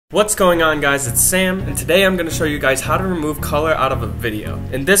What's going on, guys? It's Sam, and today I'm going to show you guys how to remove color out of a video.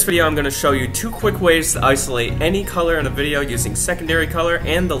 In this video I'm going to show you two quick ways to isolate any color in a video using secondary color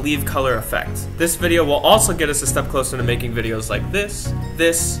and the leave color effect. This video will also get us a step closer to making videos like this,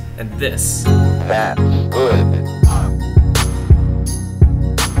 and this. That's good.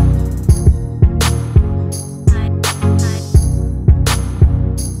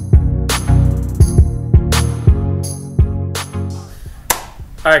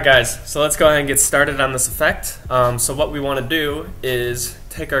 Alright guys, so let's go ahead and get started on this effect. So what we want to do is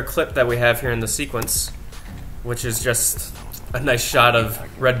take our clip that we have here in the sequence, which is just a nice shot of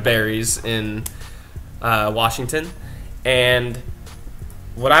red berries in Washington, and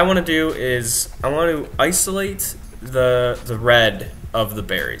what I want to do is I want to isolate the red of the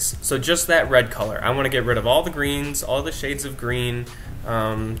berries. So just that red color. I want to get rid of all the greens, all the shades of green.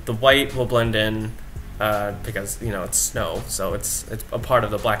 The white will blend in because, you know, it's snow, so it's a part of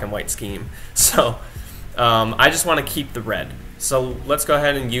the black and white scheme. So I just want to keep the red. So let's go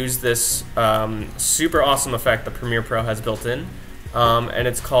ahead and use this super awesome effect that Premiere Pro has built in, and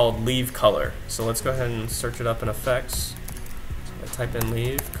it's called Leave Color. So let's go ahead and search it up in Effects. So I type in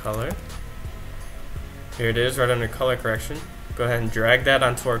Leave Color. Here it is, right under Color Correction. Go ahead and drag that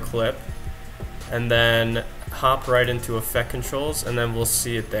onto our clip, and then hop right into Effect Controls, and then we'll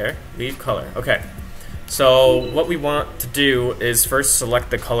see it there. Leave Color. Okay. So what we want to do is first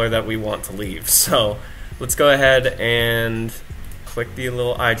select the color that we want to leave. So let's go ahead and click the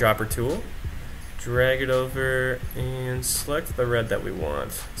little eyedropper tool, drag it over, and select the red that we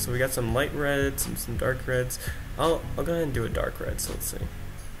want. So we got some light reds and some dark reds. I'll go ahead and do a dark red, so let's see.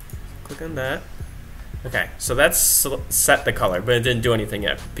 Click on that. Okay, so that's set the color, but it didn't do anything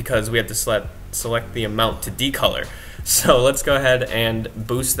yet because we have to select the amount to decolor. So let's go ahead and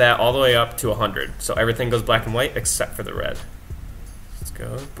boost that all the way up to 100. So everything goes black and white except for the red. Let's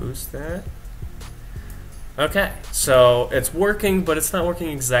go boost that. Okay, so it's working, but it's not working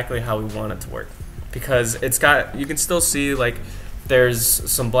exactly how we want it to work, because it's got, you can still see like there's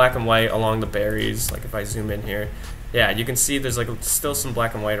some black and white along the berries. Like if I zoom in here, yeah, you can see there's like still some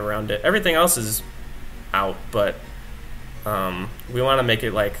black and white around it. Everything else is out, but we want to make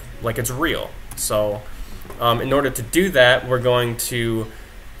it like it's real. So in order to do that, we're going to,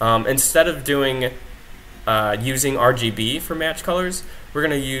 instead of doing using RGB for match colors, we're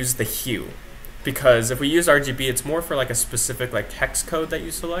going to use the hue. Because if we use RGB, it's more for like a specific like hex code that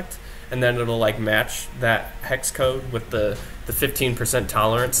you select, and then it'll like match that hex code with the 15%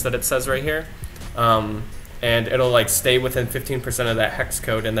 tolerance that it says right here. And it'll like stay within 15% of that hex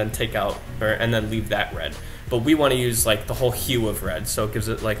code and then take out, and then leave that red. But we want to use like the whole hue of red, so it gives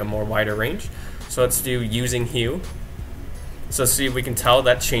it like a more wider range. So let's do using hue. So see if we can tell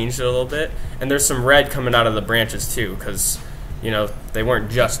that changed it a little bit. And there's some red coming out of the branches too, because, you know, they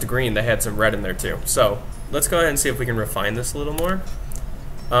weren't just green, they had some red in there too. So let's go ahead and see if we can refine this a little more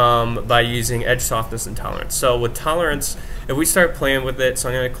by using edge softness and tolerance. So with tolerance, if we start playing with it, so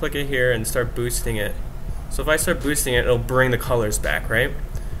I'm going to click it here and start boosting it. So if I start boosting it, it'll bring the colors back, right?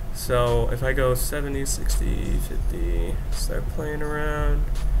 So if I go 70, 60, 50, start playing around.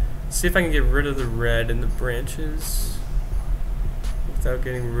 See if I can get rid of the red in the branches without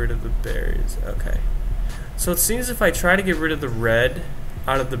getting rid of the berries. Okay. So it seems if I try to get rid of the red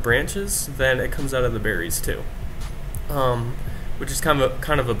out of the branches, then it comes out of the berries too, which is kind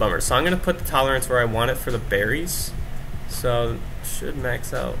of a bummer. So I'm going to put the tolerance where I want it for the berries. So it should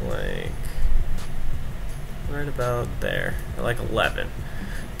max out like right about there, at like 11.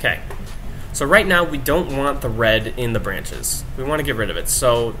 Okay. So right now we don't want the red in the branches. We want to get rid of it.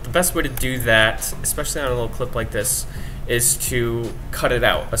 So the best way to do that, especially on a little clip like this, is to cut it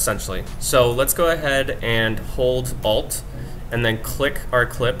out, essentially. So let's go ahead and hold Alt and then click our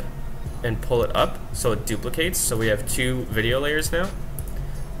clip and pull it up so it duplicates. So we have two video layers now.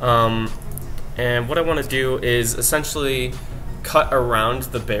 And what I want to do is essentially cut around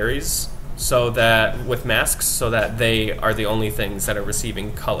the berries so that with masks, so that they are the only things that are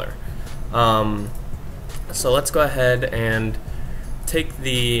receiving color. So let's go ahead and take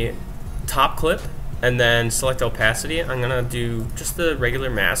the top clip and then select opacity. I'm gonna do just the regular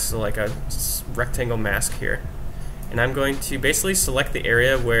mask, so like a rectangle mask here, and I'm going to basically select the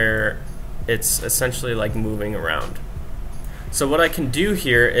area where it's essentially like moving around. So what I can do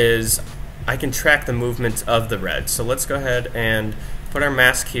here is I can track the movement of the red. So let's go ahead and put our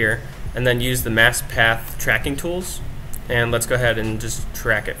mask here and then use the mask path tracking tools, and let's go ahead and just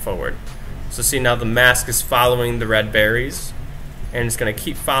track it forward. So see, now the mask is following the red berries, and it's going to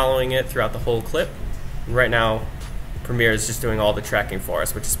keep following it throughout the whole clip. Right now Premiere is just doing all the tracking for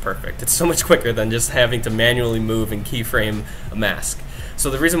us, which is perfect. It's so much quicker than just having to manually move and keyframe a mask. So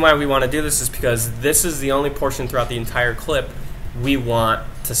the reason why we want to do this is because this is the only portion throughout the entire clip we want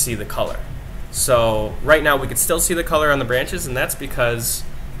to see the color. So right now we can still see the color on the branches, and that's because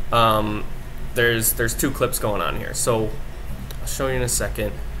there's two clips going on here. So I'll show you in a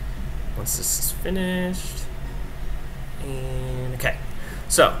second once this is finished. And okay,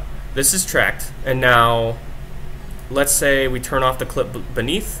 so this is tracked, and now let's say we turn off the clip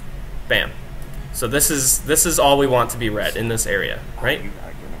beneath. Bam. So this is all we want to be red in this area, right?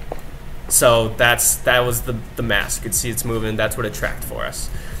 So that was the mask. You can see it's moving. That's what it tracked for us.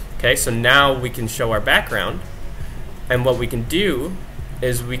 Okay, so now we can show our background, and what we can do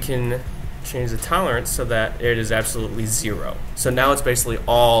is we can change the tolerance so that it is absolutely 0. So now it's basically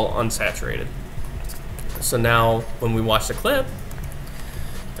all unsaturated. So now when we watch the clip,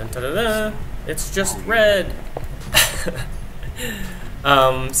 dun, da, da, da, it's just red.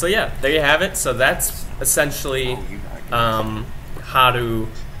 So yeah, there you have it. So that's essentially how to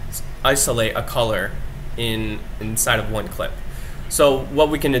isolate a color inside of one clip. So what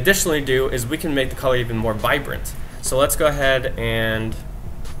we can additionally do is we can make the color even more vibrant. So let's go ahead and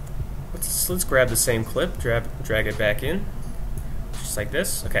let's grab the same clip, drag it back in, just like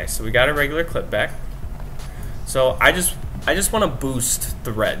this. Okay, so we got a regular clip back. So I just want to boost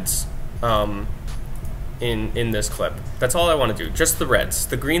the reds in this clip. That's all I want to do, just the reds.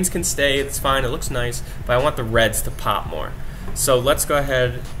 The greens can stay, it's fine, it looks nice, but I want the reds to pop more. So let's go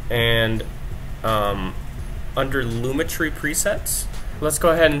ahead and under Lumetri presets, let's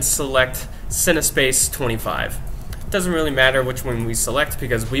go ahead and select Cinespace 25. It doesn't really matter which one we select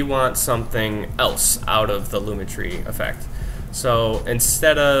because we want something else out of the Lumetri effect. So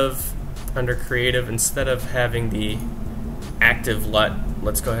instead of, under Creative, instead of having the active LUT,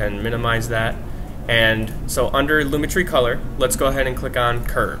 let's go ahead and minimize that. And so under Lumetri Color, let's go ahead and click on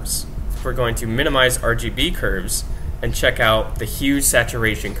Curves. We're going to minimize RGB curves and check out the Hue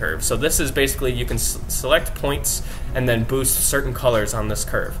Saturation Curve. So this is basically, you can select points and then boost certain colors on this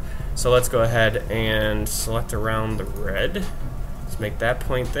curve. So let's go ahead and select around the red. Let's make that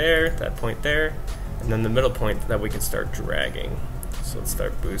point there, and then the middle point that we can start dragging. So let's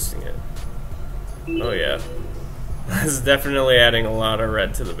start boosting it. Oh yeah, this is definitely adding a lot of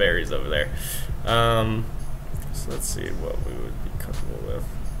red to the berries over there. So let's see what we would be comfortable with.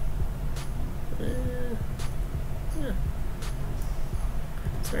 Yeah.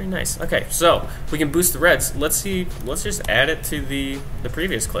 It's very nice. Okay, so we can boost the reds. Let's just add it to the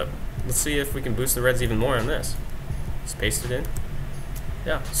previous clip. Let's see if we can boost the reds even more on this. Just paste it in.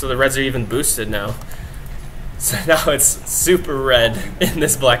 Yeah, so the reds are even boosted now. So now it's super red in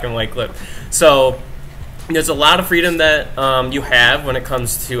this black and white clip. So there's a lot of freedom that you have when it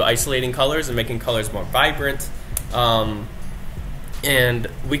comes to isolating colors and making colors more vibrant. And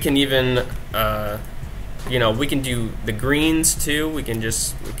we can even, we can do the greens too. We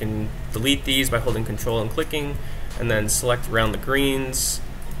can delete these by holding Control and clicking, and then select around the greens,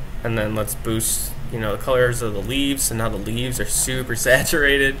 and then let's boost, the colors of the leaves. So now the leaves are super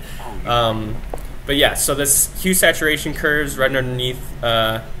saturated. But yeah, so this Hue Saturation Curves right underneath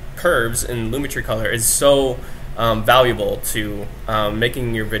curves in Lumetri Color is so valuable to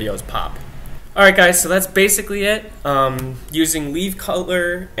making your videos pop. Alright guys, so that's basically it. Using leaf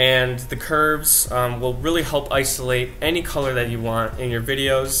color and the curves will really help isolate any color that you want in your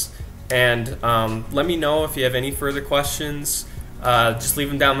videos. And let me know if you have any further questions. Just leave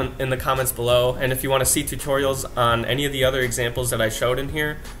them down in the comments below. And if you want to see tutorials on any of the other examples that I showed in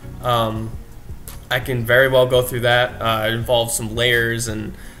here, I can very well go through that. It involves some layers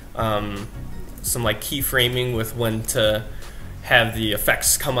and some like keyframing with when to have the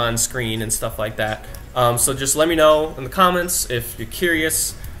effects come on screen and stuff like that. So just let me know in the comments if you're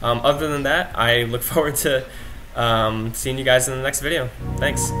curious. Other than that, I look forward to seeing you guys in the next video.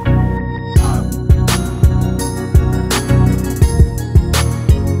 Thanks.